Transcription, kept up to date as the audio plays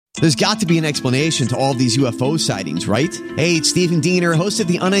There's got to be an explanation to all of these UFO sightings, right? Hey, it's Stephen Diener, host of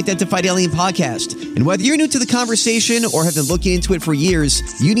the Unidentified Alien Podcast. And whether you're new to the conversation or have been looking into it for years,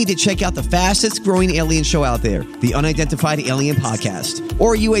 you need to check out the fastest growing alien show out there, the Unidentified Alien Podcast,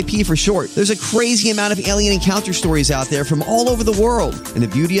 or UAP for short. There's a crazy amount of alien encounter stories out there from all over the world. And the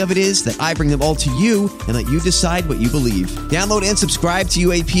beauty of it is that I bring them all to you and let you decide what you believe. Download and subscribe to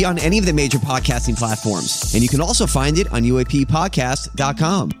UAP on any of the major podcasting platforms. And you can also find it on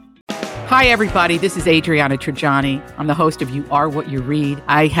UAPpodcast.com. Hi, everybody. This is Adriana Trajani. I'm the host of You Are What You Read.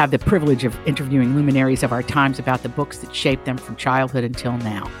 I have the privilege of interviewing luminaries of our times about the books that shaped them from childhood until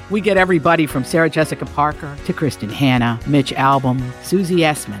now. We get everybody from Sarah Jessica Parker to Kristen Hanna, Mitch Albom, Susie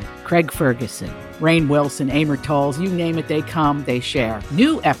Essman, Craig Ferguson, Rainn Wilson, Amor Tolls, you name it, they come, they share.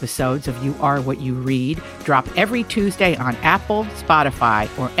 New episodes of You Are What You Read drop every Tuesday on Apple, Spotify,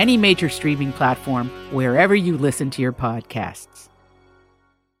 or any major streaming platform wherever you listen to your podcasts.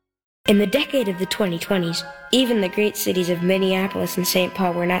 In the decade of the 2020s, even the great cities of Minneapolis and St.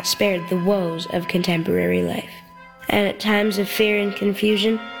 Paul were not spared the woes of contemporary life. And at times of fear and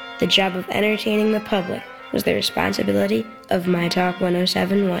confusion, the job of entertaining the public was the responsibility of My Talk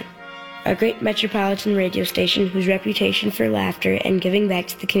 1071, a great metropolitan radio station whose reputation for laughter and giving back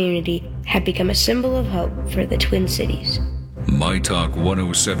to the community had become a symbol of hope for the Twin Cities. My Talk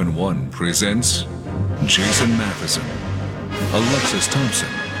 1071 presents Jason Matheson, Alexis Thompson,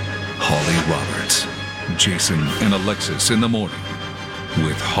 Holly Roberts. Jason and Alexis in the morning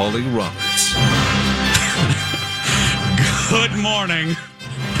with Holly Roberts. Good morning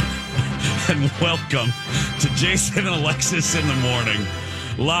and welcome to Jason and Alexis in the morning.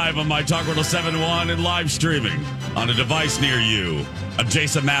 Live on My Talk 1071 and live streaming on a device near you. I'm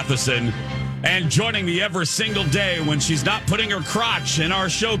Jason Matheson. And joining me every single day when she's not putting her crotch in our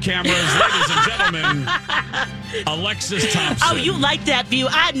show cameras, ladies and gentlemen, Alexis Thompson. Oh, you like that view?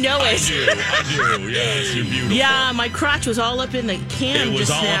 I know it. I do. Yes, you're beautiful. Yeah, my crotch was all up in the cam It was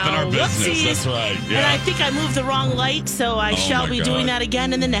just all now. up in our business. Whoopsies. That's right. Yeah. And I think I moved the wrong light, so I shall be doing that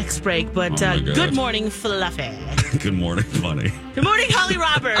again in the next break. But good morning, Fluffy. Good morning, funny. Good morning, Holly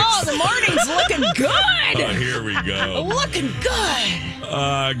Roberts. Oh, the morning's looking good. Oh, here we go. Looking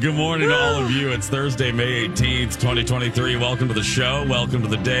good. Good morning to all of you. It's Thursday, May 18th, 2023. Welcome to the show. Welcome to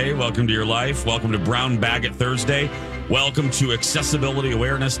the day. Welcome to your life. Welcome to Brown Bag It Thursday. Welcome to Accessibility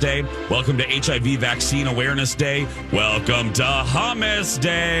Awareness Day. Welcome to HIV Vaccine Awareness Day. Welcome to Hummus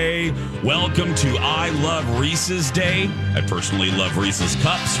Day. Welcome to I Love Reese's Day. I personally love Reese's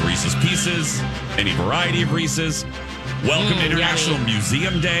Cups, Reese's Pieces, any variety of Reese's. Welcome to International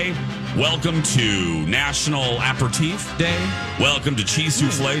Museum Day. Welcome to National Aperitif Day. Welcome to Cheese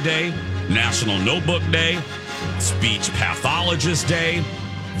Souffle Day. National Notebook Day. Speech Pathologist Day.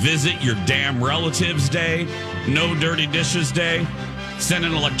 Visit Your Damn Relatives Day. No Dirty Dishes Day. Send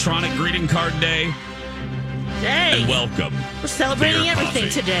an electronic greeting card day. Hey. And welcome. We're celebrating Beer everything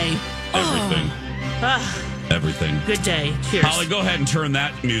coffee. today. Everything. Everything. Good day. Cheers. Holly, go ahead and turn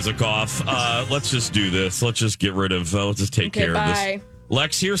that music off. Let's just do this. Let's just get rid of, let's just take care of this.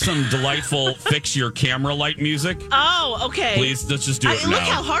 Lex, here's some delightful fix your camera light music. Oh, okay. Please, let's just do it now. Look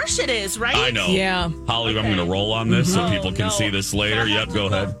how harsh it is, right? I know. Yeah. Holly, I'm going to roll on this so people can see this later. Yep, go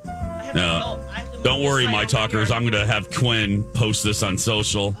ahead. Don't worry, my talkers. I'm going to have Quinn post this on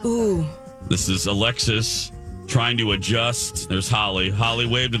social. Ooh. This is Alexis trying to adjust. There's Holly. Holly,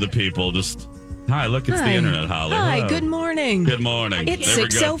 wave to the people. Just, hi, look, it's the internet, Holly. Hi, Hello. good morning. Good morning. It's There we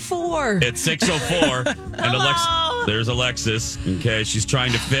go. 6:04. It's 6:04. And there's Alexis. Okay, she's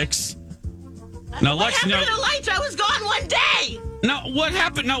trying to fix. Now, What Lex, happened to the lights? I was gone one day. now, what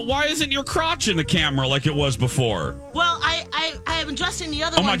happened? Now, why isn't your crotch in the camera like it was before? Well, I am adjusting the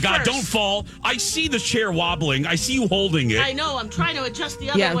other Oh, one my God, first. don't fall. I see the chair wobbling. I see you holding it. I know. I'm trying to adjust the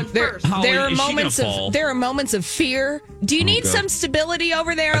other one first. Holly, there are is she gonna moments fall? of moments of fear. Do you need God. some stability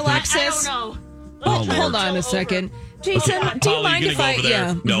over there, Alexis? I don't know. Oh, Hold on a second. Jason, do you Holly, mind you if gonna I go over there?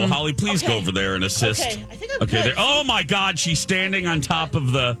 yeah. No, Holly, please go over there and assist. Okay, I think I'm Okay, good. there. Oh my God, she's standing on top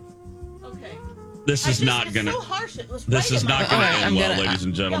of the. Okay. This is not it's gonna. so harsh. It was This right is in not my gonna eye. end well, ladies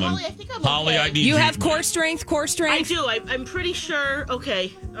and gentlemen. Holly, I think I'm Holly, okay. I need You have core strength? I do. I'm pretty sure.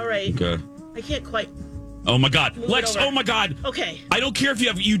 Okay. All right. Okay. I can't quite. Oh my God, Move Lex! it over. Oh my God. Okay. I don't care if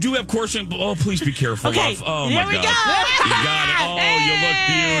you do have core strength. Oh, please be careful. Okay. Love. Oh There my we God. go. You got it. Oh, you look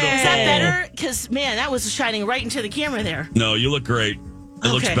beautiful. Is that better? Because, man, that was shining right into the camera there. No, you look great. It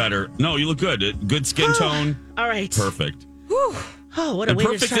looks Okay. better. No, you look good. Good skin tone. All right. Perfect. Whew. Oh, what a And way to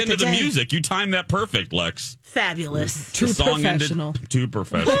perfect start into the the day. music. You timed that perfect, Lex. Fabulous. Too The song professional. ended too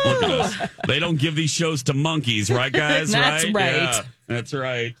professional. Look at us. They don't give these shows to monkeys, right, guys? That's right. Yeah. That's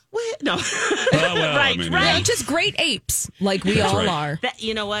right. No. Well, right, I mean, right. They're just great apes, like we all are.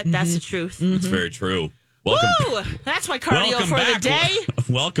 You know what? That's the truth. It's very true. Woo! That's my cardio for the day.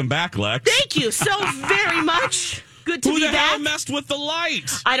 Welcome back, Lex. Thank you so very much. Good to Who be the back. hell messed with the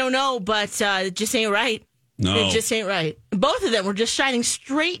light? I don't know, but it just ain't right. No. It just ain't right. Both of them were just shining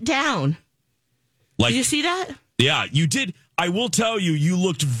straight down. Did you see that? Yeah, you did. I will tell you, you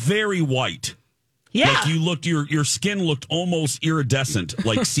looked very white. Yeah. Like you looked, your skin looked almost iridescent,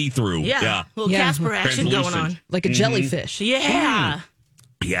 like see-through. Yeah. Little Yeah. Casper action going on. Like a jellyfish. Yeah.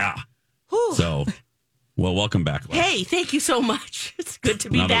 Yeah. Whew. So, well, welcome back, Lex. Hey, thank you so much. It's good to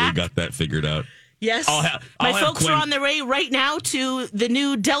be now back. that we got that figured out. Yes. I'll My have folks Quinn- are on their way right now to the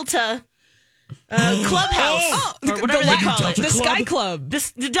new Delta clubhouse. Or whatever they call it. The Sky Club.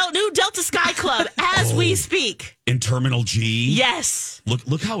 The new Delta Sky Club as we speak. In Terminal G. Yes.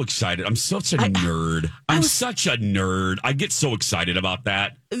 Look how excited. I'm such a nerd. I'm such a nerd. I get so excited about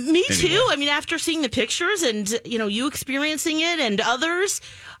that. Me too. I mean, after seeing the pictures and, you experiencing it and others,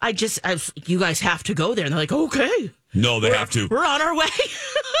 you guys have to go there. And they're like, okay. No, they have to. We're on our way.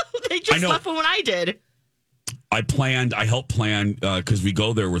 They just left when I did. I helped plan, because we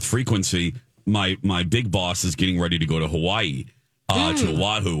go there with frequency. My big boss is getting ready to go to Hawaii, to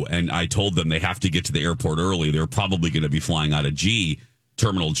Oahu. And I told them they have to get to the airport early. They're probably going to be flying out of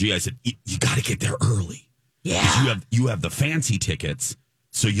Terminal G. I said, you got to get there early. Yeah. You have the fancy tickets,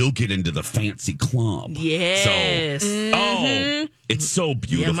 so you'll get into the fancy club. Yes. So, it's so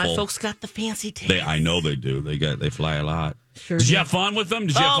beautiful. Yeah, my folks got the fancy tickets. I know they do. They fly a lot. Sure. Did you have fun with them?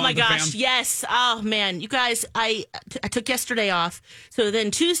 Did you have fun my with the gosh, fam? yes. Oh man, you guys, I took yesterday off. So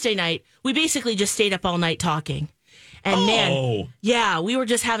then Tuesday night, we basically just stayed up all night talking. And man, yeah, we were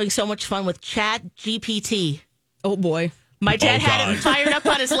just having so much fun with Chat GPT. Oh boy. My dad had it fired up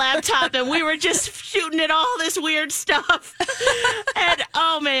on his laptop, and we were just shooting at all this weird stuff. And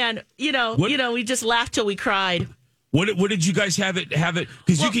oh man, we just laughed till we cried. What did you guys have it?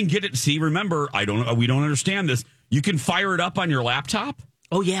 Because you can get it. See, remember, we don't understand this. You can fire it up on your laptop.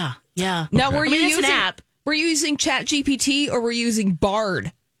 Oh yeah. Now, Okay. It's an app. Were you using Chat GPT or were you using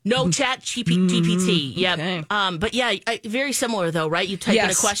Bard? No, Chat GPT. Yeah. Okay. But yeah, very similar though, right? You type in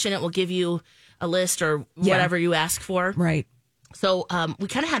a question, it will give you a list or whatever you ask for. Right. So we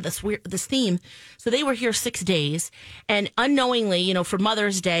kind of had this theme. So they were here 6 days, and unknowingly, for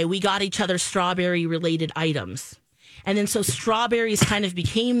Mother's Day, we got each other strawberry related items. And then so strawberries kind of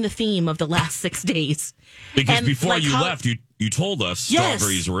became the theme of the last 6 days. Because before you left, you told us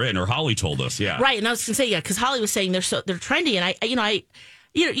strawberries were in, or Holly told us, yeah. Right, and I was going to say, because Holly was saying they're trendy, and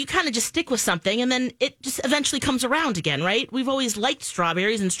you kind of just stick with something, and then it just eventually comes around again, right? We've always liked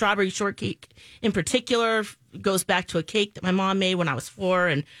strawberries, and strawberry shortcake in particular goes back to a cake that my mom made when I was 4,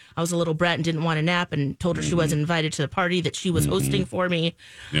 and I was a little brat and didn't want to nap, and told her she wasn't invited to the party that she was hosting for me.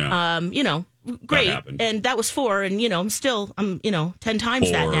 Yeah. Great. That and that was 4, and I'm 10 times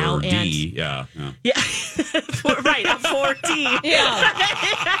that now. 4D, and yeah. Right, I'm 4D.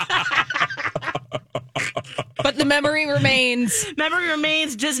 Yeah. But the memory remains. Memory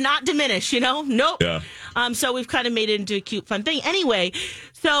remains, does not diminish, Nope. Yeah. So we've kind of made it into a cute, fun thing. Anyway,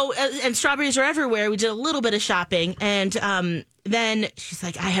 so, and strawberries are everywhere. We did a little bit of shopping, and then she's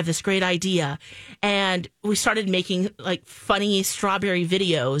like, I have this great idea. And we started making, funny strawberry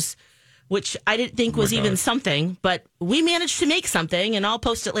videos, which I didn't think was even something, but we managed to make something, and I'll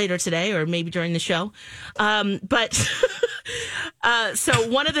post it later today or maybe during the show. But so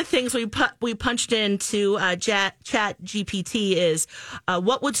one of the things we punched into Chat GPT is,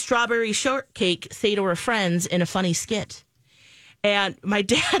 what would strawberry shortcake say to her friends in a funny skit? And my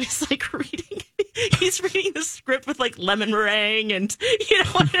dad is he's reading the script with lemon meringue and,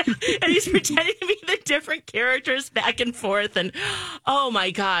 and he's pretending to be the different characters back and forth. And oh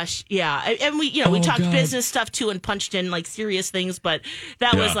my gosh. Yeah. And we talked business stuff too and punched in serious things, but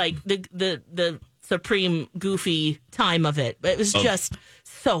that was the supreme goofy time of it. It was just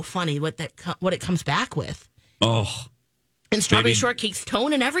so funny what it comes back with. Oh, and strawberry shortcake's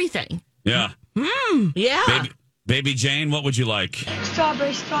tone and everything. Yeah. Yeah. Baby Jane, what would you like?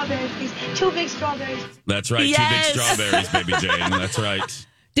 Strawberries, please. 2 big strawberries. That's right. Yes. 2 big strawberries, Baby Jane. That's right.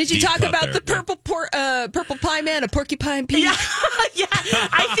 Did you Deep talk cut about there. the purple pie man, a porcupine pig? Yeah. Yeah.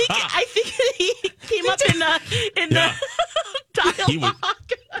 I think he came up in the dialogue.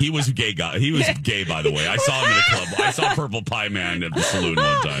 He was a gay guy. He was gay, by the way. I saw him in a club. I saw Purple Pie Man at the saloon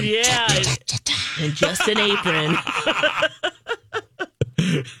one time. Yeah. And just an apron.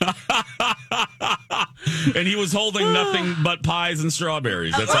 And he was holding nothing but pies and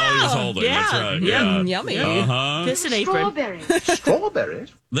strawberries. That's all he was holding. Yeah. That's right. Yeah. Yummy. Uh-huh. Just an apron. Strawberries.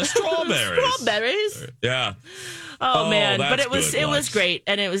 Strawberries? The strawberries. Strawberries. Yeah. Oh man, but that's it was good, it was Lex. great,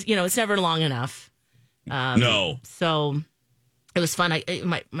 and it was it's never long enough. No. So it was fun.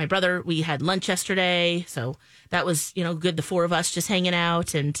 My brother, we had lunch yesterday, so that was good. The four of us just hanging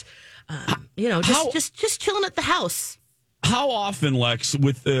out and just chilling at the house. How often, Lex,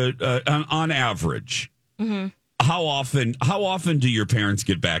 with on average, how often do your parents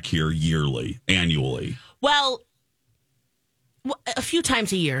get back here annually? Well, a few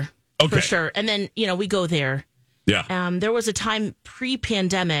times a year, Okay. for sure. And then we go there. Yeah. There was a time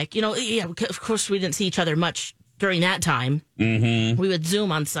pre-pandemic. Of course, we didn't see each other much during that time. Mm-hmm. We would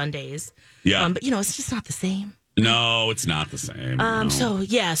Zoom on Sundays. Yeah. But it's just not the same. No, it's not the same. No.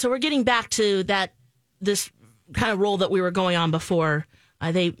 So we're getting back to this kind of role that we were going on before.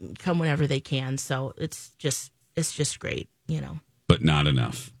 They come whenever they can, so it's just great, But not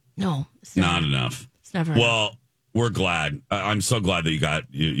enough. No, it's Not enough. It's never. enough. Well, we're glad. I'm so glad that you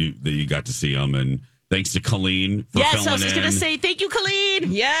got to see them, and thanks to Colleen for yes, filling I was just in. going to say thank you,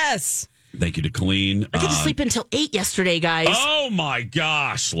 Colleen. Yes. Thank you to Colleen. I get to sleep until 8 yesterday, guys. Oh my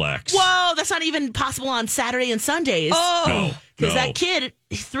gosh, Lex! Whoa, that's not even possible on Saturday and Sundays. No, Because that kid,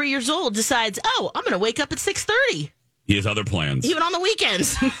 3 years old, decides, I'm going to wake up at 6:30, he has other plans. even on the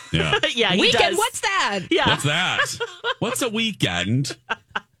weekends. Yeah. Yeah, he Weekend, does. what's that? Yeah. What's that? What's a weekend?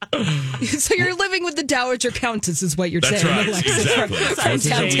 So you're living with the Dowager Countess is what you're That's saying. right. Alexis, Exactly. from What's a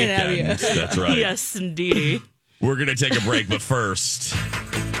Downton Abbey. weekend? That's right. Yes, indeed. We're going to take a break, but first,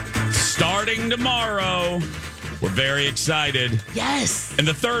 starting tomorrow, we're very excited. Yes. In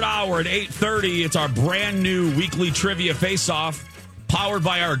the third hour at 8:30, it's our brand new weekly Trivia Face-Off, powered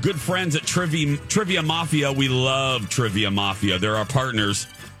by our good friends at Trivia Mafia. We love Trivia Mafia. They're our partners.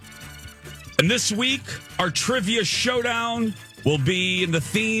 And this week, our Trivia Showdown will be in the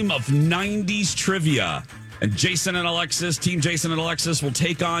theme of 90s trivia. And Jason and Alexis, Team Jason and Alexis, will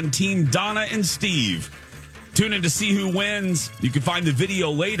take on Team Donna and Steve. Tune in to see who wins. You can find the video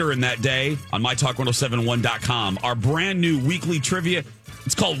later in that day on mytalk1071.com. Our brand new weekly trivia.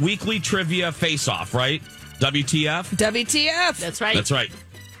 It's called Weekly Trivia Face-Off, right? WTF? WTF. That's right. That's right.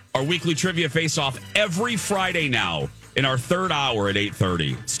 Our weekly trivia face-off every Friday now in our third hour at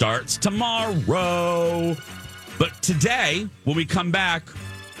 8:30. Starts tomorrow. But today, when we come back,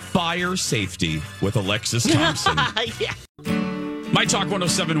 fire safety with Alexis Thompson. Yeah. My Talk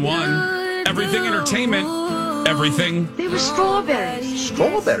 1071. Everything entertainment. Everything. They were strawberries.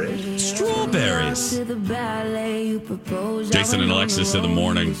 Strawberries? Strawberries. Jason and Alexis in the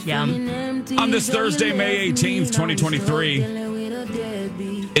morning. Yum. On this Thursday, May 18th, 2023.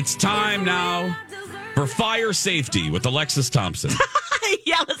 It's time now for fire safety with Alexis Thompson.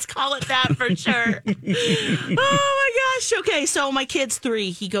 Yeah, let's call it that for sure. Oh my gosh. Okay, so my kid's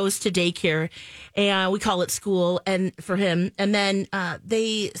 3. He goes to daycare, and we call it school, and for him. And then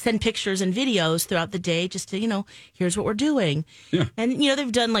they send pictures and videos throughout the day, just to here's what we're doing. Yeah. And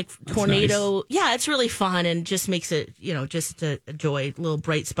they've done like tornado. nice. Yeah, it's really fun and just makes it just a joy, little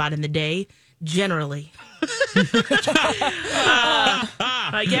bright spot in the day. Generally,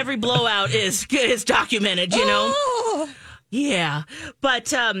 like every blowout is documented. Yeah,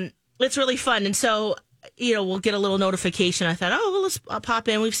 but it's really fun, and so we'll get a little notification. I thought, let's pop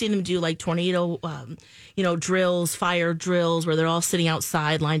in. We've seen them do like tornado, drills, fire drills, where they're all sitting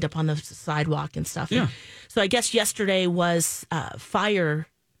outside, lined up on the sidewalk and stuff. Yeah. So I guess yesterday was fire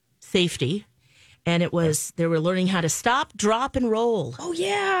safety, and it was they were learning how to stop, drop, and roll. Oh,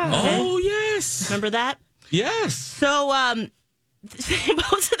 yeah. Oh, yes. Remember that? Yes. So they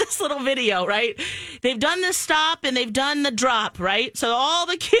posted this little video, right? They've done this stop and they've done the drop, right? So all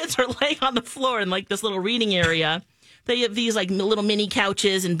the kids are laying on the floor in like this little reading area. They have these like little mini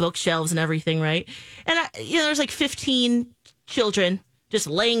couches and bookshelves and everything, right? And there's like 15 children just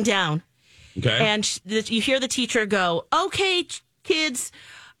laying down. Okay. And you hear the teacher go, "Okay, kids,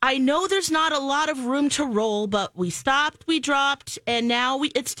 I know there's not a lot of room to roll, but we stopped, we dropped, and now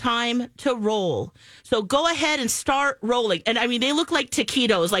it's time to roll. So go ahead and start rolling." And I mean, they look like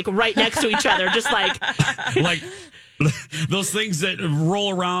taquitos, like right next to each other, just like Like those things that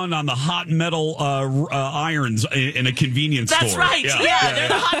roll around on the hot metal irons in a convenience store. That's right. Yeah, they're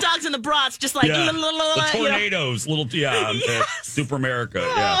the hot dogs and the brats, just like the tornadoes, Yes. Super America.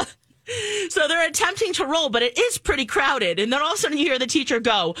 Yeah. So they're attempting to roll, but it is pretty crowded. And then all of a sudden you hear the teacher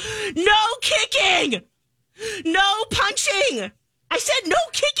go, "No kicking! No punching! I said no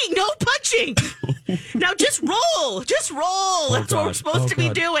kicking, no punching! Now just roll! Just roll! That's what we're supposed to be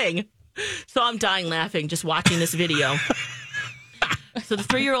doing." So I'm dying laughing just watching this video. So the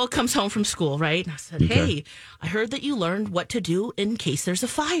 3-year-old comes home from school, right? And I said, hey, I heard that you learned what to do in case there's a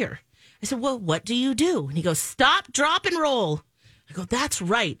fire. I said, well, what do you do? And he goes, stop, drop, and roll. I go, that's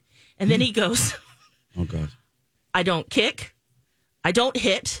right. And then he goes, oh, God. I don't kick. I don't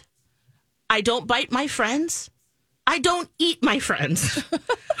hit. I don't bite my friends. I don't eat my friends.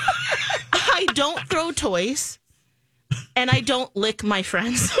 I don't throw toys. And I don't lick my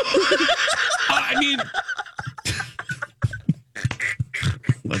friends. I mean...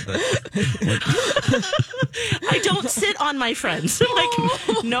 I don't sit on my friends. I'm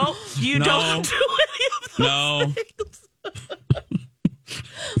like, no, you don't do any of those things.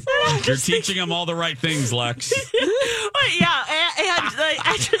 You're teaching them all the right things, Lex. Yeah, and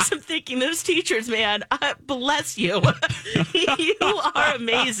I just am thinking, those teachers, man, bless you. You are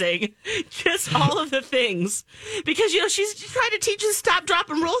amazing. Just all of the things. Because, she's trying to teach us stop, drop,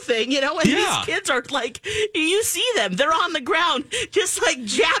 and roll thing, and these kids are like, you see them. They're on the ground, just like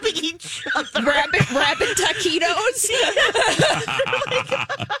jabbing each other. Rapping taquitos.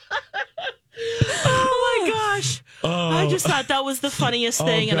 Oh, my gosh. I just thought that was the funniest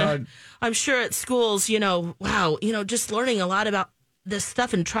thing. And I'm sure at schools, wow, just learning a lot about this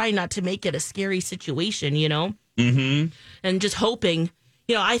stuff and trying not to make it a scary situation, Mm-hmm. And just hoping,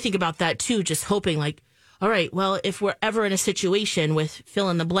 I think about that too, just hoping like, all right, well, if we're ever in a situation with fill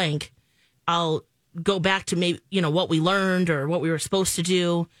in the blank, I'll go back to maybe, what we learned or what we were supposed to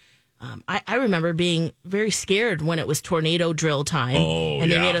do. I remember being very scared when it was tornado drill time.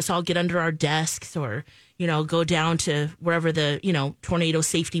 And they made us all get under our desks or, go down to wherever the, tornado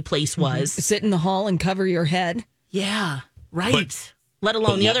safety place was. Sit in the hall and cover your head. Yeah, right. Let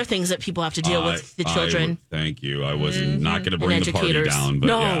alone the other things that people have to deal with the children. Thank you. I was not going to bring the party down, but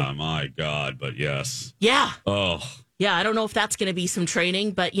yeah, my God, but yes. Yeah. Oh. Yeah, I don't know if that's going to be some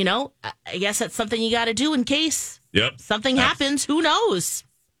training, but, I guess that's something you got to do in case something happens. Who knows?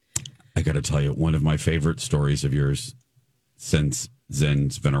 I got to tell you, one of my favorite stories of yours since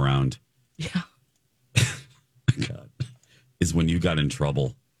Zen's been around. Yeah. God, is when you got in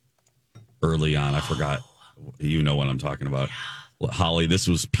trouble early on. I forgot. You know what I'm talking about. Yeah. Holly, this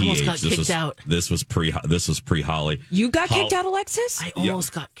was PH. Almost got kicked out. This was pre Holly. You got kicked out, Alexis? I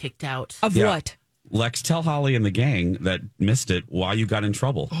almost got kicked out. Of what? Lex, tell Holly and the gang that missed it why you got in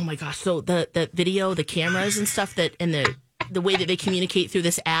trouble. Oh my gosh. So the video, the cameras and stuff and the way that they communicate through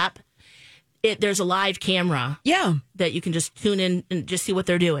this app, there's a live camera. Yeah. That you can just tune in and just see what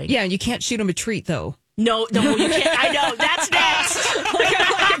they're doing. Yeah, and you can't shoot them a treat, though. No, you can't. I know. That's next.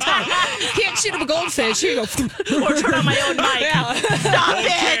 Can't shoot them a goldfish. Here you go. Or turn on my own mic. Yeah. Stop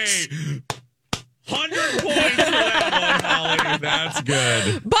it. 100 points for that one, Holly. That's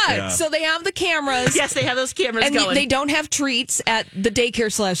good. But, so they have the cameras. Yes, they have those cameras and going. They don't have treats at the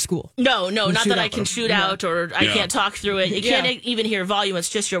daycare/school. No, not that I can shoot out or I can't talk through it. You can't even hear volume. It's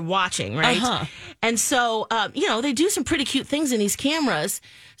just you're watching, right? Uh-huh. And so, they do some pretty cute things in these cameras.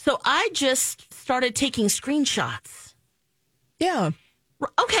 So I just started taking screenshots. Yeah.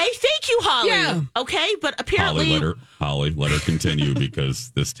 Okay, thank you, Holly. Yeah. Okay, but apparently... Holly, let her continue because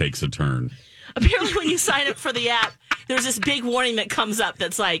this takes a turn. Apparently when you sign up for the app, there's this big warning that comes up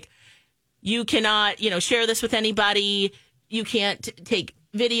that's like, you cannot, share this with anybody. You can't take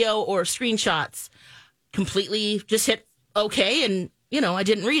video or screenshots. Completely just hit okay, and, I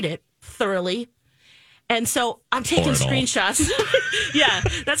didn't read it thoroughly. And so I'm taking screenshots. Yeah,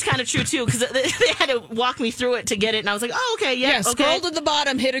 that's kind of true, too, because they had to walk me through it to get it. And I was like, oh, okay, yeah, okay. Scroll to the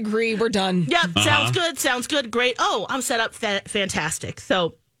bottom, hit agree, we're done. Yep, sounds good, great. Oh, I'm set up, fantastic.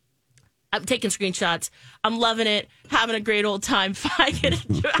 So I'm taking screenshots. I'm loving it, having a great old time. I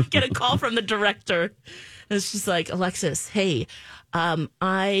get a call from the director. And she's like, Alexis, hey,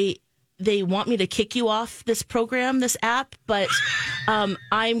 they want me to kick you off this program, this app, but I'm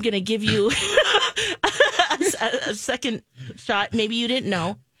going to give you a second shot. Maybe you didn't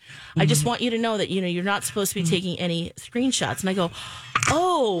know. I just want you to know that, you're not supposed to be taking any screenshots. And I go,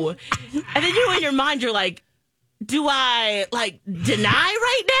 oh. And then in your mind, you're like, do I deny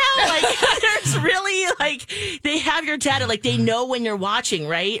right now? There's really they have your data, they know when you're watching,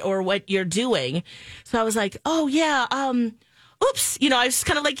 right? Or what you're doing. So I was like, oh yeah, oops. I was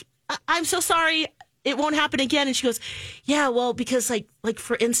kind of like, I'm so sorry. It won't happen again. And she goes, yeah, well, because like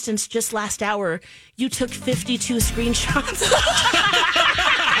for instance, just last hour, you took 52 screenshots.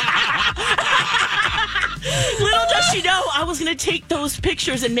 Little does she know, I was going to take those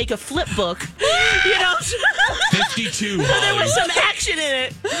pictures and make a flip book. 52. There was some action in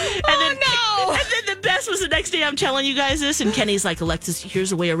it. And then the best was the next day I'm telling you guys this, and Kenny's like, Alexis,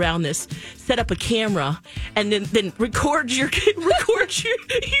 here's a way around this. Set up a camera and then record the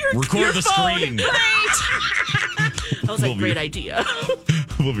phone. screen. Great. I was like, great idea.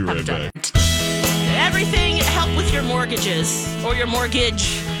 We'll be right back. Everything help with your mortgages or your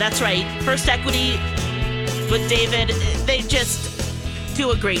mortgage. That's right. First Equity with David, they just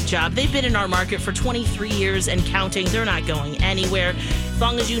do a great job. They've been in our market for 23 years and counting. They're not going anywhere. As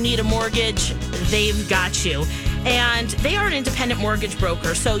long as you need a mortgage, they've got you. And they are an independent mortgage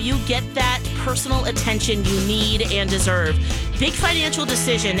broker, so you get that personal attention you need and deserve. Big financial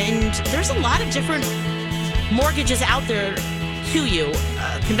decision, and there's a lot of different mortgages out there to you.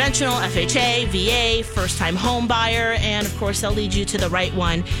 Conventional, FHA, VA, first-time home buyer, and of course they'll lead you to the right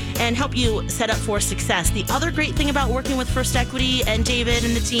one and help you set up for success. The other great thing about working with First Equity and David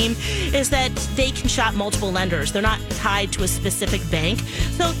and the team is that they can shop multiple lenders. They're not tied to a specific bank,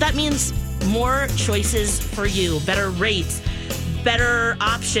 so that means more choices for you, better rates, better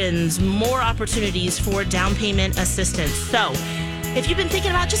options, more opportunities for down payment assistance. So if you've been thinking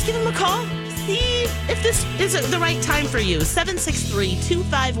about, just give them a call. See if this is the right time for you.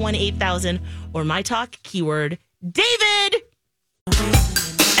 763-251-8000 or my talk keyword David.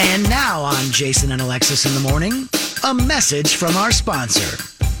 And now on Jason and Alexis in the morning, a message from our sponsor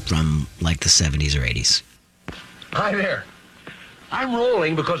from like the 70s or 80s. Hi there. I'm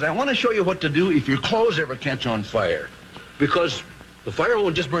rolling because I want to show you what to do if your clothes ever catch on fire. Because the fire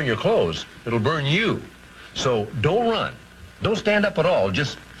won't just burn your clothes, it'll burn you. So don't run. Don't stand up at all.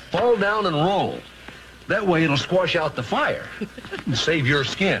 Just fall down and roll. That way it'll squash out the fire and save your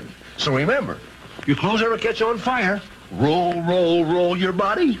skin. So remember, if your clothes ever catch on fire, roll, roll, roll your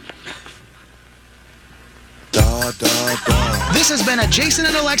body. This has been a Jason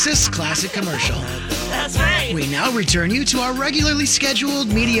and Alexis classic commercial. That's right. We now return you to our regularly scheduled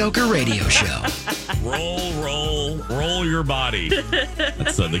mediocre radio show. Roll, roll, roll your body.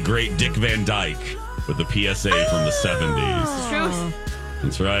 That's the great Dick Van Dyke with the PSA from the 70s. Truth.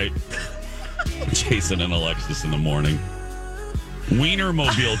 That's right. Jason and Alexis in the morning.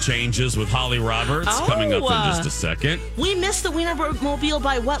 Wienermobile changes with Holly Roberts coming up in just a second. We missed the Wienermobile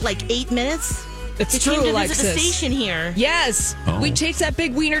by what, like 8 minutes? It's It true, came to Alexis. visit the station here. Yes. Oh. We chased that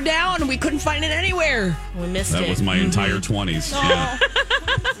big wiener down and we couldn't find it anywhere. We missed That it. was my entire 20s. Yeah,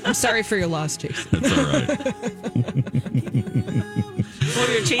 I'm sorry for your loss, Jason. that's all right. Well,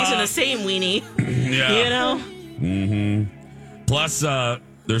 we were chasing the same weenie. Yeah. You know? Mm-hmm. Plus,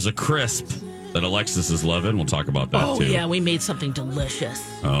 there's a crisp that Alexis is loving. We'll talk about that, too. Oh, yeah. We made something delicious.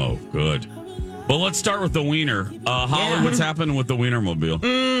 Oh, good. Well, let's start with the wiener. Holly, what's happening with the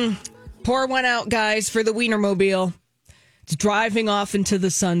Wienermobile? Pour one out, guys, for the Wienermobile. It's driving off into the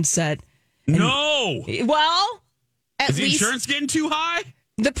sunset. No! Well, at Is the least insurance getting too high?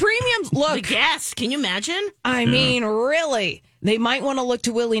 the premiums look. The gas. Can you imagine? I mean, really, they might want to look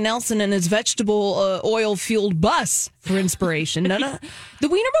to Willie Nelson and his vegetable oil-fueled bus for inspiration. No. The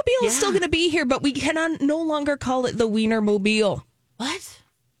Wienermobile is still going to be here, but we cannot no longer call it the Wienermobile. What?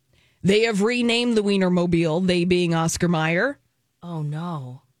 They have renamed the Wienermobile, they being Oscar Mayer. Oh,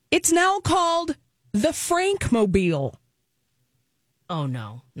 no. It's now called the Frankmobile. Oh,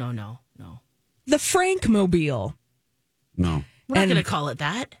 no. The Frankmobile. No. We're not going to call it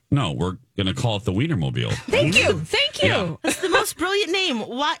that. No, we're going to call it the Wienermobile. Thank you. Yeah. That's the most brilliant name.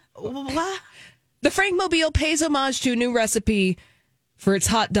 What? The Frankmobile pays homage to a new recipe for its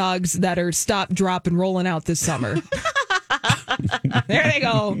hot dogs that are stop, drop, and rolling out this summer. There they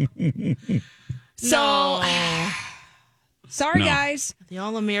go. So, sorry, guys. The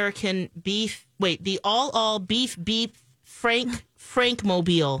all-American beef. Wait, the all beef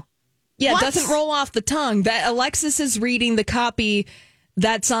Frankmobile. Yeah, What? it doesn't roll off the tongue. That Alexis is reading the copy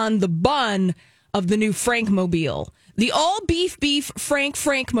that's on the bun of the new Frankmobile. The all beef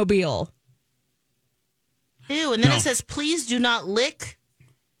Frankmobile. Ew, and then it says, please do not lick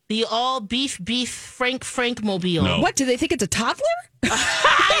the all beef Frankmobile. No. What, do they think it's a toddler?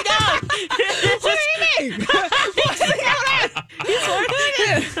 I know. What do you mean? He's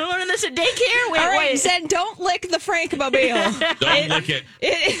learning this at daycare? All right, Zen, don't lick the Frankmobile. Don't lick it.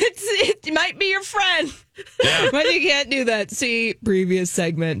 It might be your friend. Yeah. But you can't do that. See, previous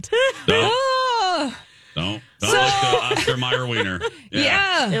segment. Don't So- lick the Oscar Mayer wiener.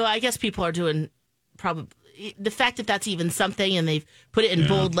 Yeah. Well, I guess people are doing probably the fact that that's even something, and they've put it in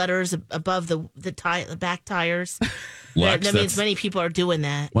bold letters above the back tires. Lex, that means many people are doing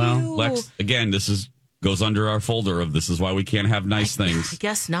that. Well, Lex, again, this goes under our folder of this is why we can't have nice I things.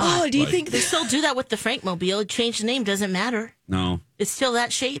 guess not. Oh, do you think They still do that with the Frankmobile. Change the name, doesn't matter. No, It's still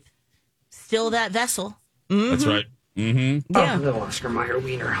that shape, still that vessel. that's right. Mm-hmm. Yeah. Oh, Oscar Mayer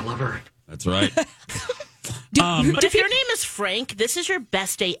wiener, I love her. That's right. But if your name is Frank, this is your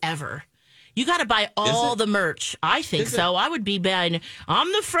best day ever. You got to buy all the merch. I think so. I would be buying, I'm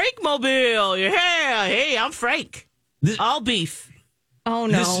the Frankmobile. Yeah. Hey, I'm Frank. All beef. Oh,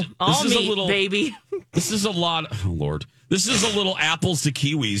 no. This All is meat, a little, baby. This is a lot. Oh, Lord. This is a little apples to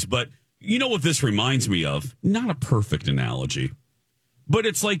kiwis, but you know what this reminds me of? Not a perfect analogy, but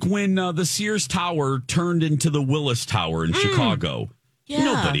it's like when the Sears Tower turned into the Willis Tower in Chicago. Yeah.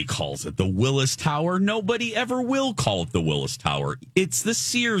 Nobody calls it the Willis Tower. Nobody ever will call it the Willis Tower. It's the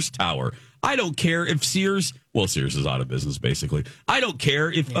Sears Tower. I don't care if Sears is out of business, basically. I don't care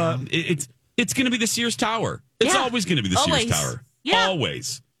if it's going to be the Sears Tower. It's always going to be the Sears Tower. Yeah.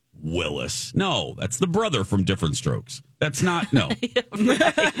 Always. Willis. No, that's the brother from Different Strokes. That's not, no. No.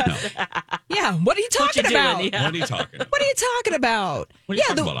 Yeah, what are you talking about? What are you talking about? What are you talking about? What are you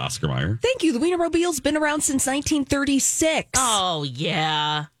talking about, Oscar Mayer? Thank you. The Wienermobile's been around since 1936. Oh,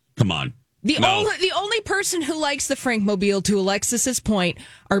 yeah. Come on. The only person who likes the Frankmobile, to Alexis's point,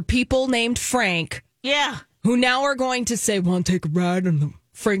 are people named Frank. Yeah. Who now are going to say, want to take a ride on the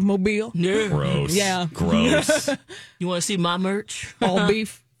Frankmobile? No. Gross. Yeah. Gross. You want to see my merch? All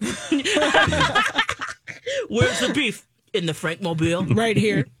beef. Where's the beef? In the Frankmobile. Right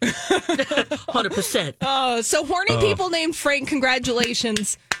here. 100%. Oh, so horny people named Frank,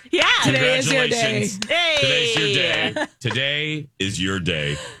 congratulations. Yeah. Today is your day. Hey. Today's your day. Today is your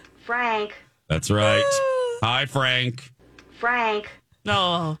day. Frank. That's right. Hi, Frank. Frank.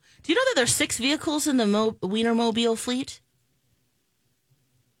 Oh. Do you know that there's 6 vehicles in the Wienermobile fleet?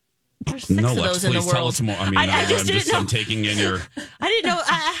 There's 6 of those in the world. Tell us more. I mean, I'm taking in your... I didn't know.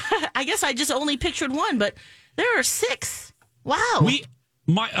 I guess I just only pictured one, but there are 6. Wow.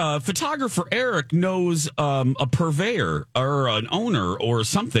 My photographer Eric knows a purveyor or an owner or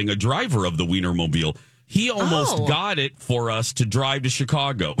something, a driver of the Wienermobile. He almost got it for us to drive to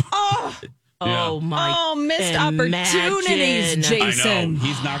Chicago. Oh, yeah. Oh my! Oh, missed opportunities, Jason. I know.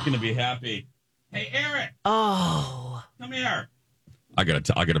 He's not going to be happy. Hey, Eric. Oh, come here. I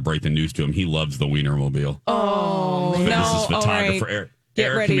gotta break the news to him. He loves the Wienermobile. Oh, but no. this is photographer Right. Eric. Get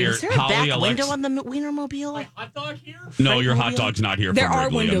Eric, ready. come here. is there a back window on the Wienermobile? Hot dog here? No, your hot dog's not here. There from are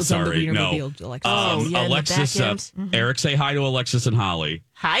Wrigley. windows I'm on the sorry. Wienermobile, No. Alexis. Oh, yeah, in the Alexis, back end? Eric, say hi to Alexis and Holly.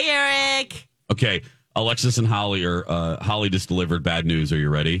 Hi, Eric. Okay, Alexis and Holly Holly just delivered bad news. Are you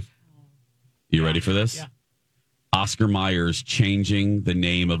ready? You ready for this? Yeah. Oscar Mayer's changing the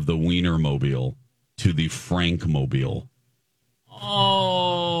name of the Wienermobile to the Frankmobile.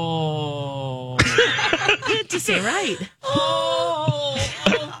 Oh. To say right. Oh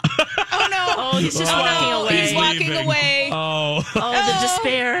no! Oh, he's just walking away. He's walking away. Oh, the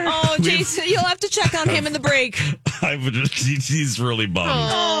despair. Oh, Jason, you'll have to check on him in the break. He's really bummed.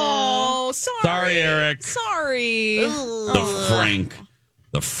 Oh, sorry. Sorry, Eric. Sorry.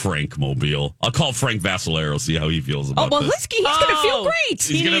 The Frankmobile. I'll call Frank Vassalero, see how he feels about this. He's going to feel great.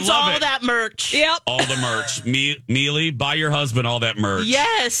 He gonna needs love all it. that merch. Yep. All the merch. Mealy, buy your husband all that merch.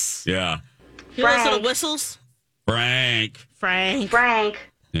 Yes. Yeah. Hear those little whistles? Frank.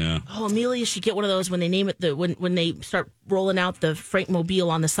 Yeah. Oh, Amelia should get one of those when they name it when they start rolling out the Frankmobile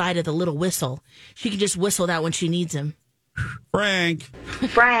on the side of the little whistle. She can just whistle that when she needs him. Frank.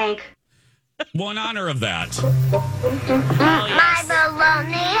 Well, in honor of that. My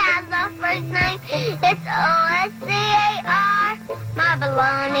baloney has a first name. It's O-S-C-A-R. My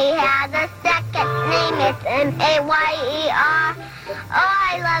baloney has a second name. It's M-A-Y-E-R. Oh,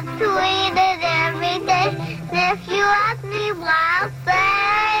 I love to eat it every day. And if you ask me why, I'll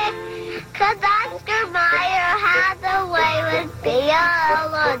say, 'cause Oscar Mayer has a way with B-O-L-O-G-N-A.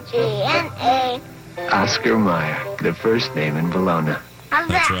 Oscar Mayer, the first name in Bologna. How's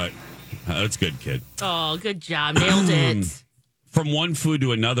That's that? right. That's good, kid. Oh, good job. Nailed it. From one food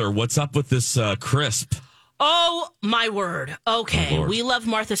to another, what's up with this crisp? Oh, my word. Okay. Oh, Lord. We love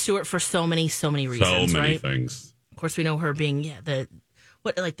Martha Stewart for so many reasons, So many right? things. Of course, we know her being the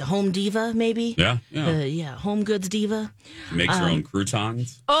home diva, maybe? Yeah. Home goods diva. Makes her own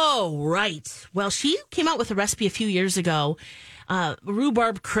croutons. Oh, right. Well, she came out with a recipe a few years ago,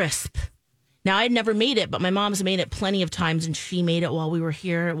 rhubarb crisp. Now, I had never made it, but my mom's made it plenty of times, and she made it while we were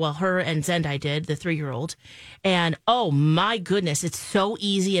here. Well, her and Zendai did, the 3-year-old. And, oh, my goodness, it's so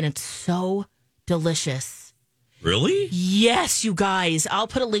easy, and it's so delicious. Really? Yes, you guys. I'll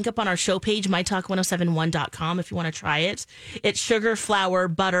put a link up on our show page, mytalk1071.com, if you want to try it. It's sugar, flour,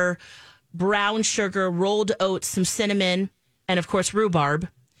 butter, brown sugar, rolled oats, some cinnamon, and, of course, rhubarb.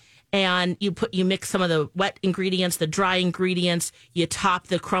 And you mix some of the wet ingredients, the dry ingredients, you top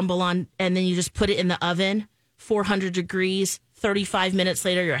the crumble on, and then you just put it in the oven, 400 degrees. 35 minutes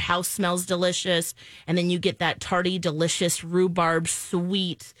later, your house smells delicious. And then you get that tarty, delicious rhubarb,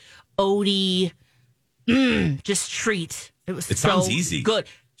 sweet, oaty, just treat. It sounds easy. Good.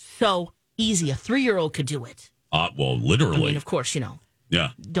 So easy. A 3-year-old could do it. Well, literally. I mean, of course,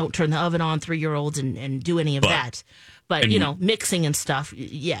 don't turn the oven on 3-year-olds and do any of that. But, mixing and stuff,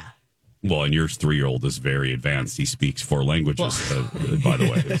 yeah. Well, and your 3-year-old is very advanced. He speaks 4 languages, by the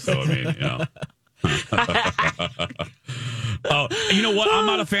way. So, I mean, Oh, you know what? I'm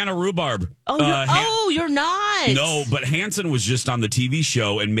not a fan of rhubarb. You're not? No, but Hanson was just on the TV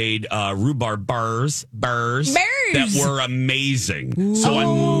show and made rhubarb bars that were amazing. Ooh. So I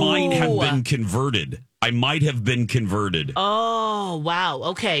might have been converted. Oh, wow.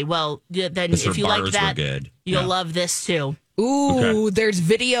 Okay, well, then if you like that, you'll love this too. Ooh, There's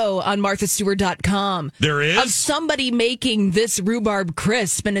video on marthastewart.com. There is? Of somebody making this rhubarb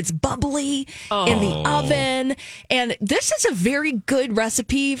crisp, and it's bubbly in the oven. And this is a very good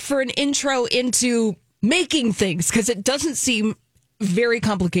recipe for an intro into making things, because it doesn't seem very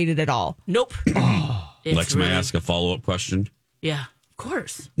complicated at all. Nope. Lex, may I ask a follow-up question? Yeah, of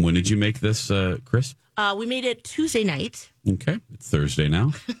course. When did you make this crisp? We made it Tuesday night. Okay, it's Thursday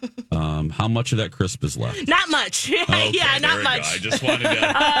now. How much of that crisp is left? Not much. Okay, not much. I just wanted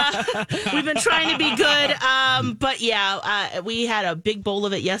to. We've been trying to be good, but we had a big bowl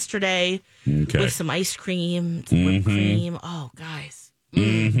of it yesterday with some ice cream, some whipped cream. Oh, guys,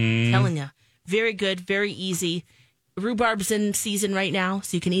 telling you, very good, very easy. Rhubarb's in season right now,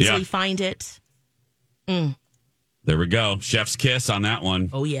 so you can easily find it. There we go, chef's kiss on that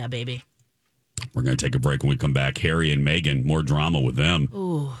one. Oh yeah, baby. We're going to take a break. When we come back, Harry and Meghan, more drama with them.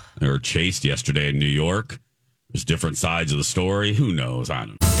 Ooh. They were chased yesterday in New York. There's different sides of the story. Who knows? I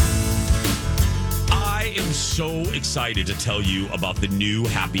don't know. I am so excited to tell you about the new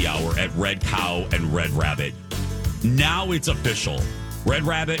happy hour at Red Cow and Red Rabbit. Now it's official. Red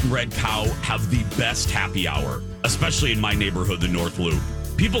Rabbit and Red Cow have the best happy hour, especially in my neighborhood, the North Loop.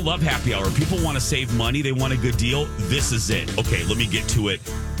 People love happy hour. People want to save money. They want a good deal. This is it. Okay, let me get to it.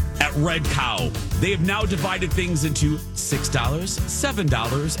 At Red Cow, they have now divided things into $6,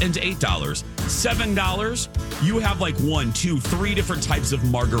 $7, and $8. $7, you have like 1, 2, 3 different types of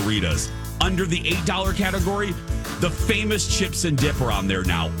margaritas. Under the $8 category, the famous chips and dip are on there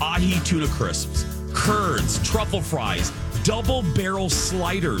now. Ahi tuna crisps, curds, truffle fries, double barrel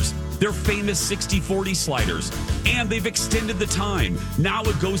sliders. They're famous 60-40 sliders. And they've extended the time. Now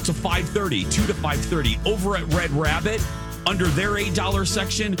it goes to 5:30, 2 to 5:30. Over at Red Rabbit, under their $8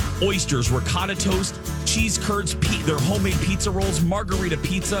 section, oysters, ricotta toast, cheese curds, their homemade pizza rolls, margarita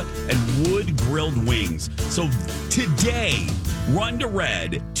pizza, and wood grilled wings. So today, run to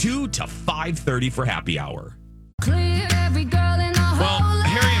Red, 2 to 5:30 for happy hour. Well,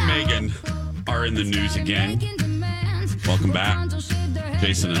 Harry and Meghan are in the news again. Welcome back.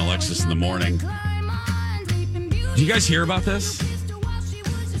 Jason and Alexis in the morning. Did you guys hear about this?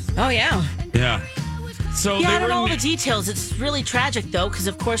 Oh, yeah. Yeah. So I don't know all the details. It's really tragic, though, because,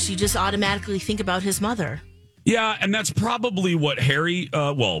 of course, you just automatically think about his mother. Yeah, and that's probably what Harry,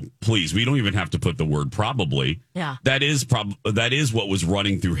 please, we don't even have to put the word probably. Yeah. That is what was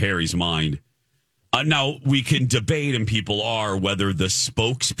running through Harry's mind. Now, we can debate, and people are, whether the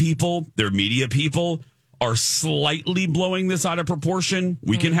spokespeople, their media people, are slightly blowing this out of proportion.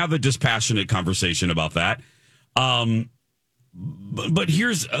 We can have a dispassionate conversation about that. But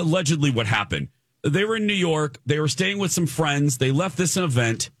here's allegedly what happened. They were in New York. They were staying with some friends. They left this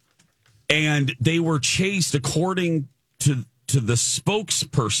event, and they were chased, according to the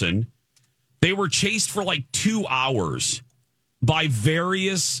spokesperson, they were chased for like 2 hours by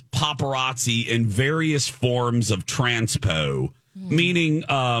various paparazzi in various forms of transpo, meaning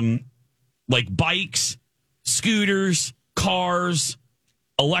like bikes, scooters, cars,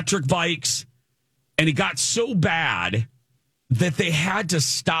 electric bikes. And it got so bad that they had to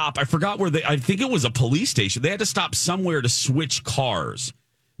stop. I forgot I think it was a police station. They had to stop somewhere to switch cars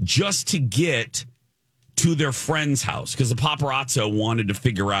just to get to their friend's house, because the paparazzo wanted to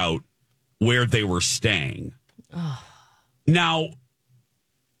figure out where they were staying. Oh. Now,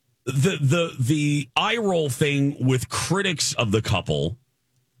 the eye roll thing with critics of the couple,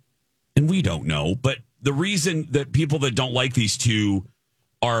 and we don't know, but the reason that people that don't like these two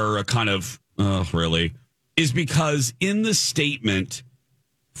are kind of, really, is because in the statement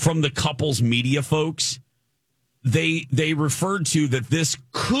from the couple's media folks, they referred to that this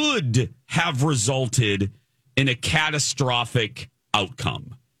could have resulted in a catastrophic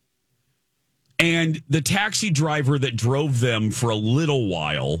outcome. And the taxi driver that drove them for a little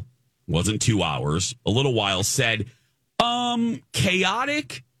while, wasn't 2 hours, a little while, said,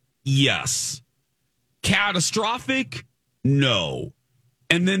 chaotic? Yes. Catastrophic? No.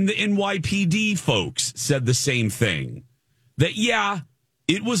 And then the NYPD folks said the same thing. That, yeah,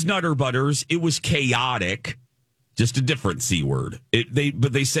 it was Nutter Butters. It was chaotic. Just a different C word.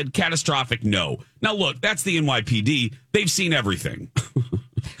 But they said catastrophic no. Now, look, that's the NYPD. They've seen everything.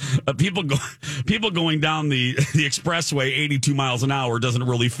 People going down the expressway 82 miles an hour doesn't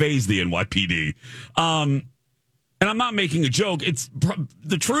really faze the NYPD. And I'm not making a joke. It's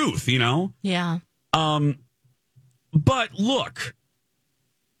the truth, you know? Yeah. But look,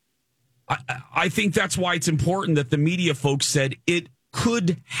 I think that's why it's important that the media folks said it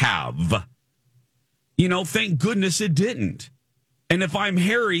could have. You know, thank goodness it didn't. And if I'm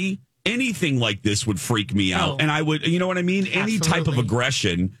Harry, anything like this would freak me out. Oh. And I would, you know what I mean? Absolutely. Any type of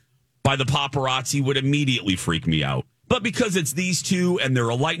aggression by the paparazzi would immediately freak me out. But because it's these two and they're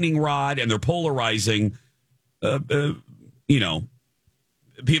a lightning rod and they're polarizing, you know,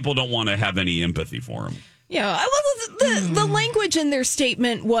 people don't want to have any empathy for them. Yeah, the language in their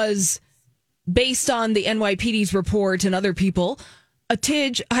statement was based on the NYPD's report and other people, a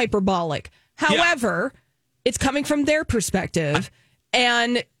tidge hyperbolic. However, it's coming from their perspective.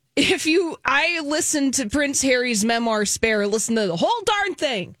 And I listened to Prince Harry's memoir, Spare, listen to the whole darn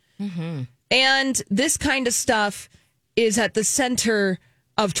thing. Mm-hmm. And this kind of stuff is at the center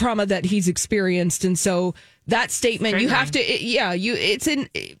of trauma that he's experienced. And so that statement, you have to,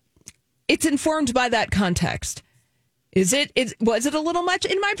 it's informed by that context. Was it a little much?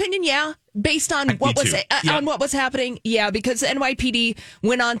 In my opinion, yeah. Based on what was happening, yeah. Because the NYPD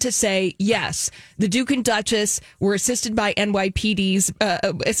went on to say, yes, the Duke and Duchess were assisted by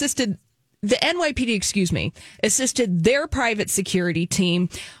assisted their private security team,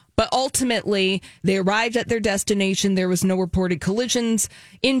 but ultimately they arrived at their destination. There was no reported collisions,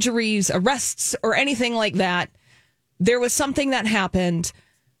 injuries, arrests, or anything like that. There was something that happened.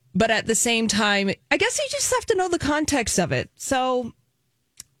 But at the same time, I guess you just have to know the context of it. So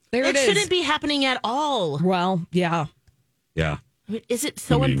there it is. It shouldn't be happening at all. Well, yeah. Yeah. I mean, is it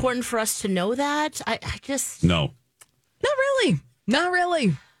so important for us to know that? I just... No. Not really. Not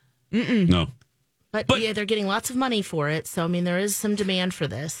really. Mm-mm. No. But yeah, they're getting lots of money for it. So, I mean, there is some demand for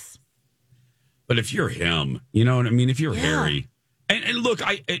this. But if you're him, you know what I mean? If you're Harry. And look,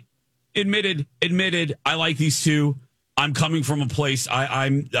 I admitted, I like these two. I'm coming from a place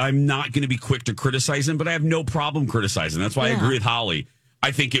I'm not going to be quick to criticize them, but I have no problem criticizing. That's why I agree with Holly.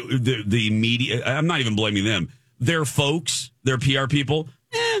 I think the media, I'm not even blaming them. Their folks, their PR people,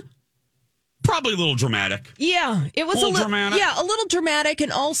 probably a little dramatic. Yeah, it was a little dramatic. Yeah, a little dramatic.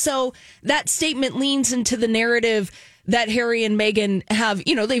 And also that statement leans into the narrative that Harry and Meghan have,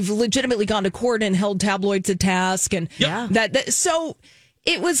 you know, they've legitimately gone to court and held tabloids to task. And so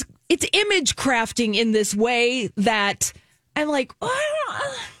it's image crafting in this way that I'm like, a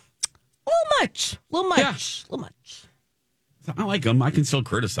little much. I like them. I can still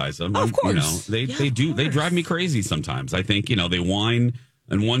criticize them. Of course. You know, they do. They drive me crazy sometimes. I think, you know, they whine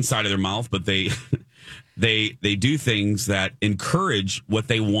on one side of their mouth, but they do things that encourage what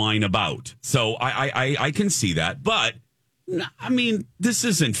they whine about. So I can see that. But, I mean, this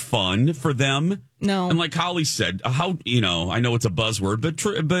isn't fun for them. No. And like Holly said, I know it's a buzzword,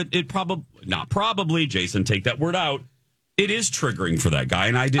 but it probably, Jason, take that word out. It is triggering for that guy.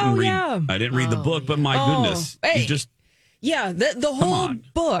 And I didn't read the book, but my goodness. Hey. He just. Yeah, the whole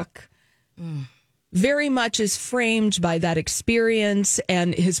book very much is framed by that experience,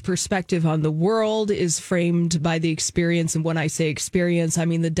 and his perspective on the world is framed by the experience. And when I say experience, I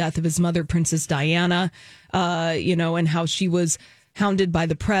mean the death of his mother, Princess Diana, and how she was hounded by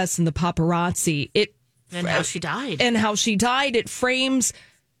the press and the paparazzi. And how she died. It frames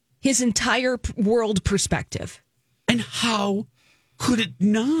his entire world perspective. And how could it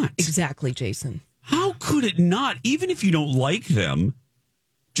not? Exactly, Jason. How could it not? Even if you don't like them,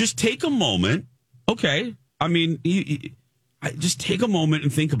 just take a moment. Okay. I mean, just take a moment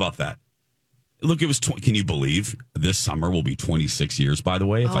and think about that. Look, it was, can you believe this summer will be 26 years, by the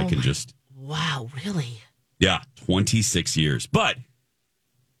way, if I can just. Wow, really? Yeah, 26 years. But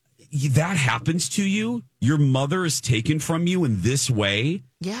that happens to you. Your mother is taken from you in this way.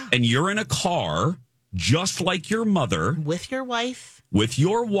 Yeah. And you're in a car just like your mother. With your wife.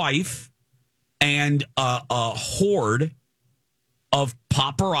 And a horde of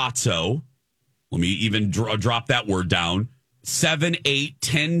paparazzo. Let me even drop that word down. 7, 8,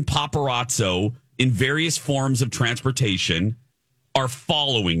 10 paparazzo in various forms of transportation are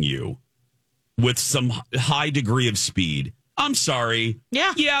following you with some high degree of speed. I'm sorry.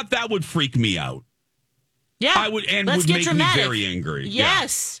 Yeah. Yeah, that would freak me out. Yeah. I would, and would make me very angry.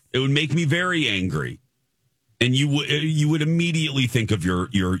 Yes. Yeah. It would make me very angry. And you would immediately think of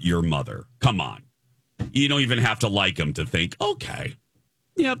your mother. Come on. You don't even have to like them to think, okay,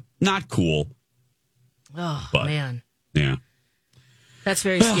 yep, not cool. Oh, but, man. Yeah. That's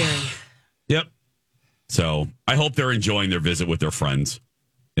very scary. Yep. So I hope they're enjoying their visit with their friends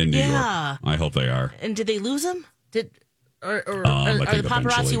in New York. I hope they are. And did they lose him? Or I are the think paparazzi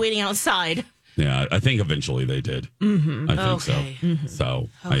eventually. waiting outside? Yeah, I think eventually they did. Mm-hmm. I think so. Mm-hmm. So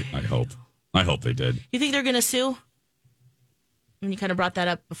Okay. I hope they did. You think they're going to sue? I mean, you kind of brought that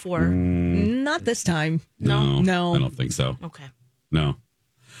up before. Not this time. No? No. I don't think so. Okay. No.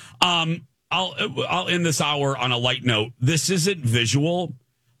 I'll end this hour on a light note. This isn't visual,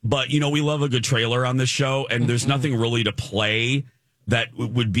 but we love a good trailer on this show, and there's nothing really to play that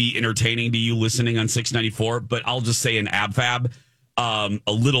would be entertaining to you listening on 694. But I'll just say an ab-fab, a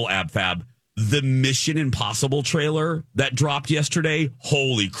little ab-fab. The Mission Impossible trailer that dropped yesterday.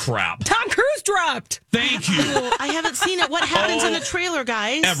 Holy crap! Tom Cruise dropped. Thank you. Oh, I haven't seen it. What happens in the trailer,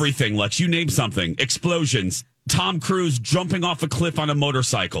 guys? Everything. Lex, you name something. Explosions. Tom Cruise jumping off a cliff on a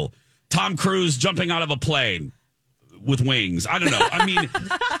motorcycle. Tom Cruise jumping out of a plane with wings. I don't know. I mean,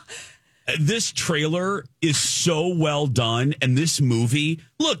 this trailer is so well done. And this movie,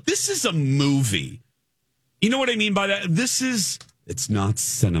 look, this is a movie. You know what I mean by that? It's not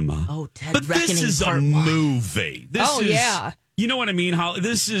cinema. Oh, Dead but Reckoning this is Part a 1. movie. Yeah. You know what I mean? How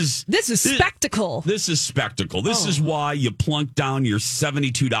this is spectacle. This is spectacle. This is why you plunk down your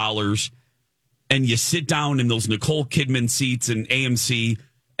 $72 and you sit down in those Nicole Kidman seats in AMC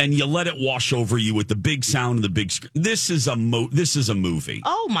and you let it wash over you with the big sound and the big screen. This is a movie.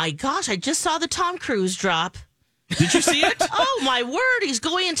 Oh, my gosh. I just saw the Tom Cruise drop. Did you see it? Oh, my word. He's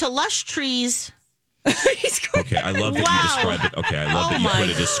going into lush trees. Okay, I love that you described it. Okay, I love that you put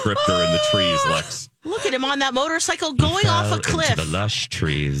a descriptor in the trees, Lex. Look at him on that motorcycle going off a cliff. Into the lush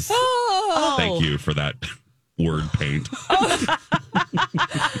trees. Oh. Thank you for that word paint.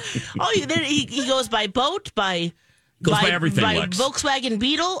 He goes by boat, by everything, by Lex. Volkswagen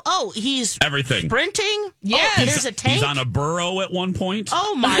Beetle. Oh, he's Everything. sprinting. Yeah, oh, there's a tank. He's on a burro at one point.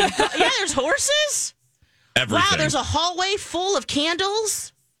 Oh my god! Yeah, there's horses. Everything. Wow, there's a hallway full of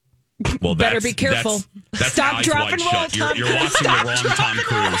candles. Well, Better be careful. That's Stop, eyes drop, wide and roll, shut. Tom You're Cruise. watching the wrong Tom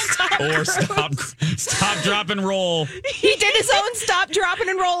Cruise. Or stop, drop, and roll. He did his own stop, dropping,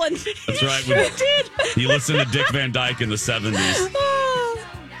 and rolling. That's right. Sure did. He listened to Dick Van Dyke in the 70s.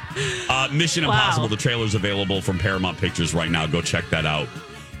 Mission Wow. Impossible. The trailer's available from Paramount Pictures right now. Go check that out.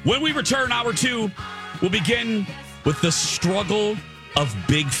 When we return, hour 2, we'll begin with the struggle of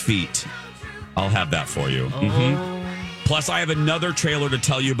big feet. I'll have that for you. Mm-hmm. Plus, I have another trailer to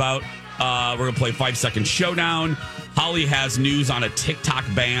tell you about. We're going to play 5-Second Showdown. Holly has news on a TikTok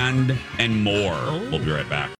band and more. We'll be right back.